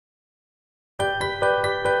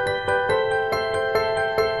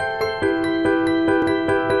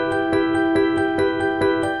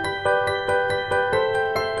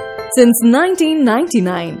Since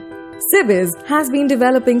 1999, Sebiz has been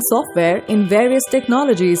developing software in various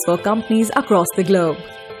technologies for companies across the globe.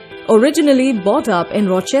 Originally bought up in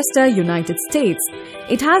Rochester, United States,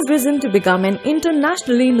 it has risen to become an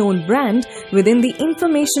internationally known brand within the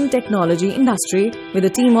information technology industry, with a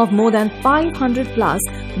team of more than 500 plus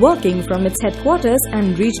working from its headquarters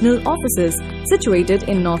and regional offices situated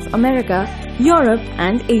in North America, Europe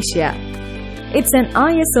and Asia. It's an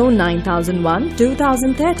ISO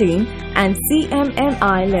 9001-2013 and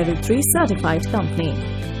CMMI Level3 certified company.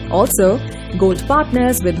 Also, gold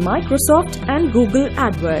partners with Microsoft and Google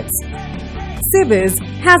Adwords. Sebiz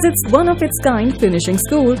has its one-of-its-kind finishing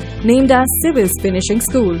school named as Sebiz Finishing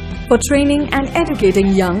School for training and educating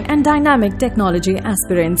young and dynamic technology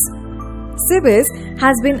aspirants. Sebiz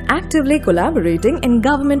has been actively collaborating in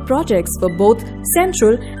government projects for both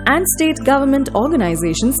central and state government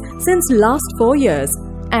organizations since last 4 years,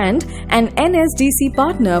 and an NSDC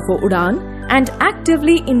partner for UDAN, and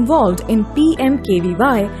actively involved in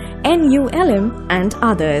PMKVY, NULM and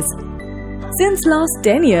others. Since last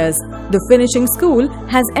 10 years, the finishing school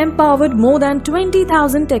has empowered more than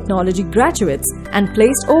 20,000 technology graduates and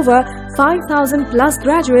placed over 5,000 plus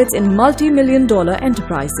graduates in multi-million-dollar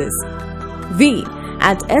enterprises. We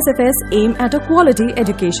at SFS aim at a quality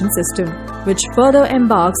education system which further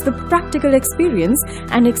embarks the practical experience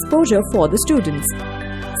and exposure for the students.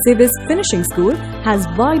 Sebiz Finishing School has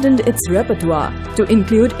widened its repertoire to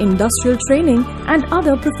include industrial training and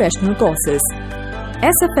other professional courses.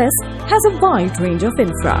 SFS has a wide range of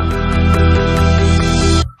infra.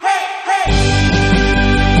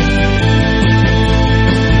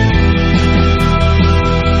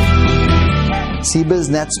 Sebiz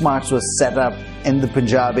NetSmarts was set up in the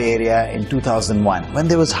Punjab area in 2001 when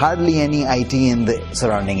there was hardly any IT in the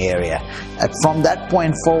surrounding area. From that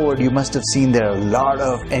point forward, you must have seen there are a lot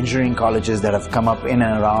of engineering colleges that have come up in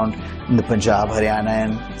and around in the Punjab,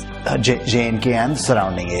 Haryana and J&K and the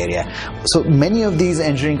surrounding area. So many of these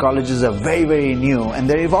engineering colleges are very, very new and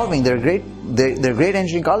they're evolving. They're great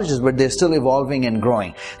engineering colleges, but they're still evolving and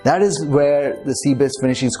growing. That is where the Sebiz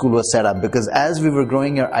Finishing School was set up, because as we were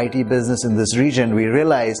growing our IT business in this region, we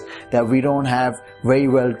realized that we don't have very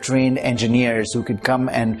well trained engineers who could come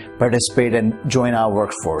and participate and join our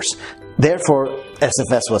workforce. Therefore,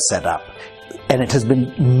 SFS was set up. And it has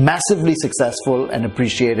been massively successful and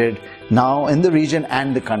appreciated now in the region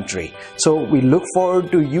and the country. So we look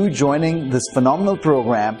forward to you joining this phenomenal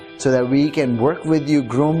program so that we can work with you,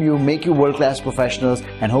 groom you, make you world-class professionals,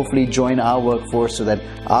 and hopefully join our workforce so that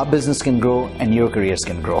our business can grow and your careers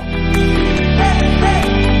can grow.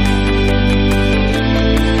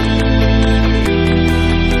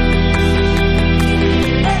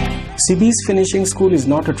 Sebiz Finishing School is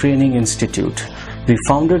not a training institute. We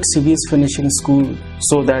founded Sebiz Finishing School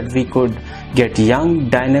so that we could get young,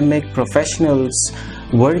 dynamic professionals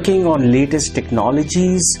working on latest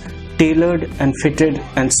technologies, tailored and fitted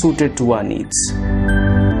and suited to our needs.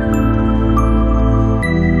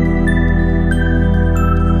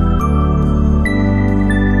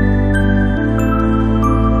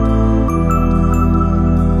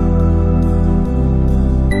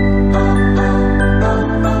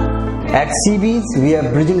 At Sebiz, we are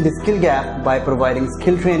bridging the skill gap by providing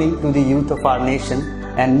skill training to the youth of our nation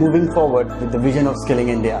and moving forward with the vision of skilling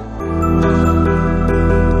India.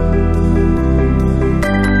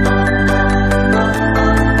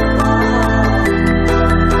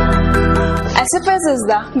 SFS is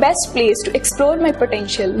the best place to explore my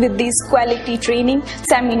potential with these quality training,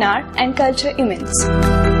 seminar and culture events.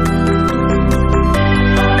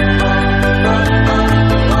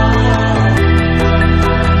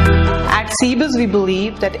 At Sebiz, we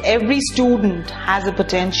believe that every student has a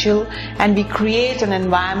potential and we create an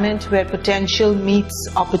environment where potential meets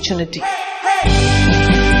opportunity.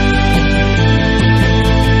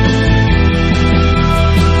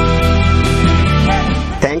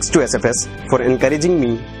 Thanks to SFS for encouraging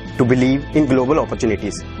me to believe in global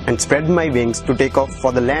opportunities and spread my wings to take off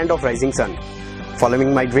for the land of rising sun.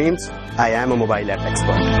 Following my dreams, I am a mobile app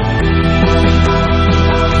expert.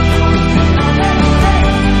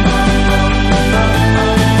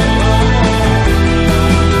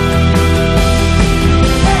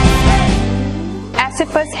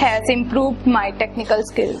 SFS has improved my technical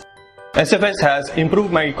skills. SFS has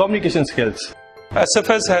improved my communication skills.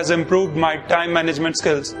 SFS has improved my time management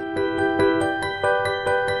skills.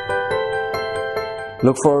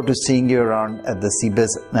 Look forward to seeing you around at the Sebiz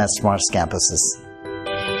NetSmarts campuses.